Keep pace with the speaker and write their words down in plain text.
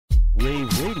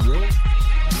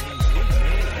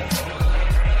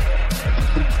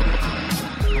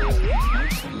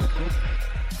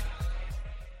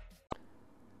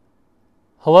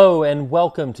Hello and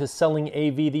welcome to Selling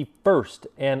AV, the first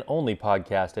and only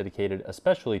podcast dedicated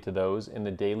especially to those in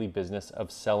the daily business of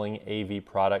selling AV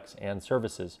products and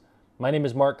services. My name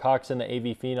is Mark Coxon, the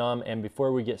AV Phenom, and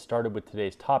before we get started with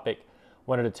today's topic, I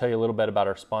wanted to tell you a little bit about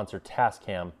our sponsor,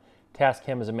 Tascam.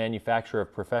 Tascam is a manufacturer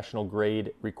of professional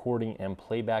grade recording and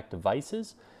playback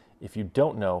devices. If you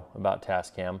don't know about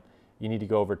Tascam, you need to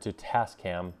go over to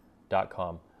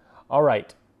tascam.com. All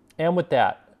right, and with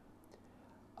that,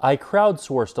 I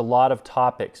crowdsourced a lot of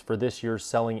topics for this year's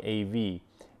Selling AV,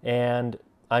 and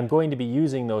I'm going to be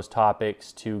using those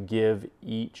topics to give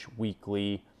each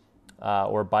weekly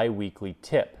or bi-weekly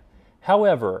tip.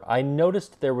 However, I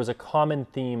noticed there was a common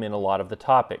theme in a lot of the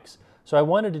topics, so I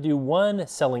wanted to do one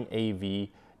Selling AV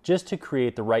just to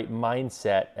create the right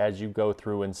mindset as you go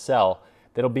through and sell.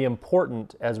 That'll be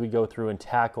important as we go through and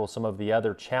tackle some of the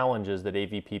other challenges that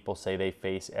AV people say they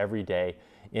face every day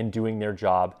in doing their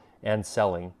job and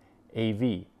selling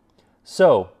AV.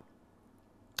 So,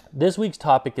 this week's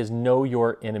topic is Know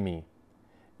Your Enemy.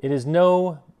 It is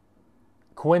no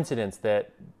coincidence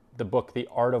that the book The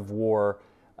Art of War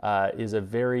is a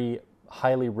very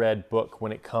highly read book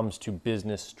when it comes to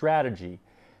business strategy.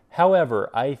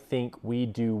 However, I think we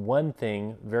do one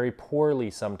thing very poorly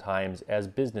sometimes as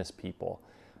business people.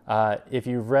 If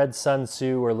you've read Sun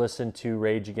Tzu or listened to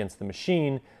Rage Against the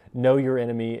Machine, know your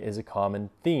enemy is a common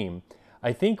theme.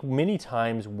 I think many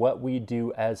times what we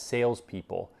do as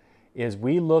salespeople is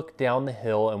we look down the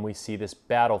hill and we see this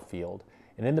battlefield.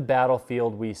 And in the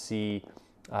battlefield, we see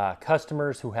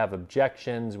customers who have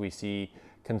objections. We see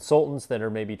consultants that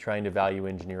are maybe trying to value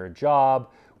engineer a job.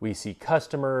 We see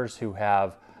customers who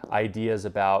have ideas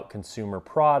about consumer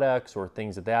products or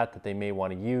things of that they may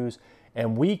want to use.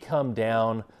 And we come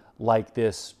down like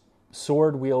this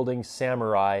sword-wielding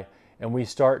samurai and we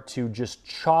start to just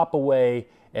chop away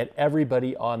at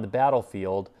everybody on the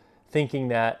battlefield, thinking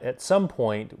that at some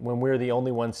point, when we're the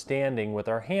only one standing with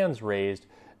our hands raised,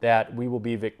 that we will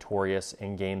be victorious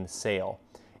and gain the sale.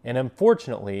 And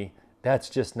unfortunately, that's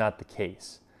just not the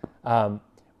case.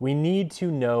 We need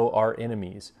to know our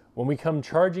enemies. When we come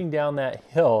charging down that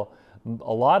hill,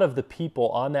 a lot of the people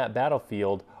on that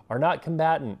battlefield are not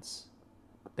combatants.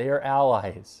 They are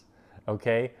allies,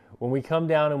 okay? When we come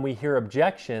down and we hear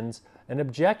objections, an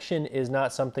objection is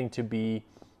not something to be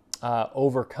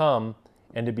overcome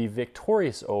and to be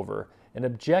victorious over. An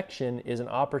objection is an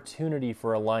opportunity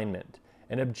for alignment.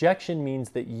 An objection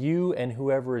means that you and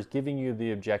whoever is giving you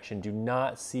the objection do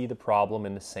not see the problem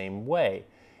in the same way.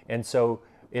 And so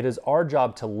it is our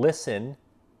job to listen,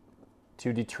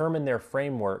 to determine their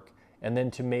framework, and then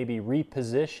to maybe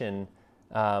reposition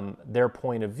their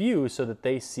point of view so that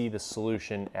they see the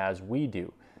solution as we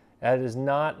do. That is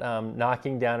not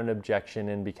knocking down an objection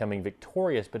and becoming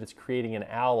victorious, but it's creating an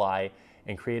ally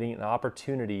and creating an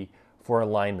opportunity for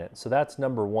alignment. So that's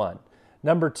number one.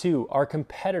 Number two, our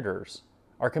competitors.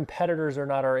 Our competitors are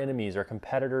not our enemies. Our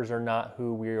competitors are not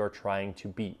who we are trying to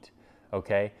beat,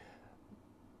 okay?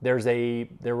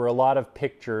 There were a lot of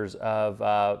pictures of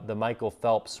the Michael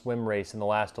Phelps swim race in the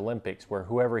last Olympics where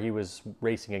whoever he was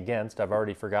racing against, I've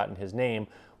already forgotten his name,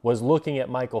 was looking at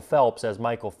Michael Phelps as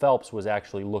Michael Phelps was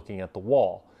actually looking at the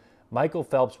wall. Michael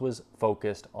Phelps was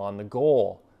focused on the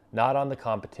goal, not on the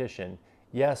competition.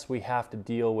 Yes, we have to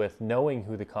deal with knowing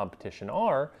who the competition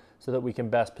are so that we can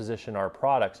best position our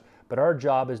products, but our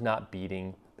job is not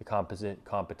beating the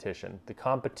competition. The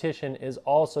competition is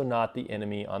also not the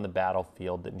enemy on the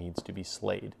battlefield that needs to be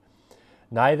slayed.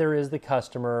 Neither is the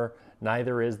customer,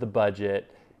 neither is the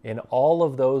budget. In all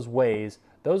of those ways,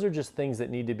 those are just things that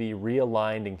need to be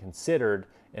realigned and considered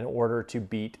in order to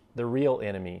beat the real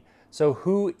enemy. So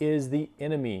who is the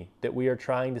enemy that we are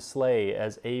trying to slay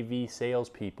as AV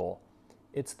salespeople?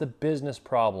 It's the business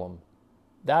problem.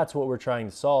 That's what we're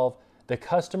trying to solve. The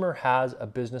customer has a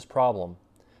business problem.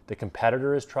 The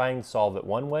competitor is trying to solve it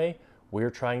one way,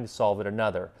 we're trying to solve it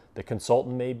another. The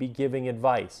consultant may be giving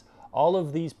advice. All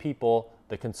of these people,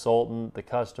 the consultant, the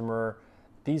customer,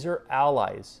 these are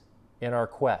allies in our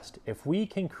quest. If we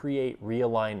can create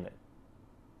realignment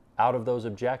out of those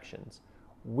objections,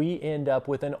 we end up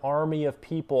with an army of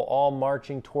people all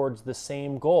marching towards the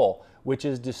same goal, which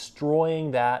is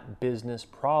destroying that business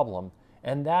problem.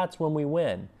 And that's when we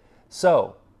win.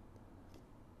 So,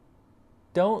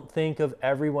 don't think of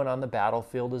everyone on the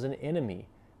battlefield as an enemy.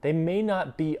 They may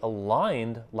not be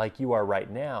aligned like you are right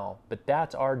now, but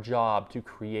that's our job to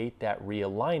create that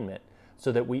realignment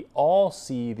so that we all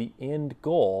see the end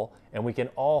goal and we can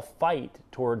all fight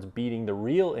towards beating the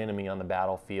real enemy on the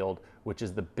battlefield, which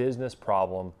is the business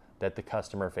problem that the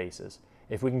customer faces.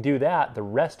 If we can do that, the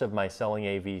rest of my selling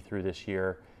AV through this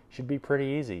year should be pretty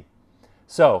easy.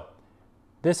 So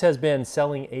This has been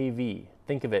Selling AV.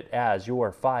 Think of it as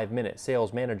your 5-minute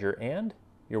sales manager, and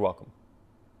you're welcome.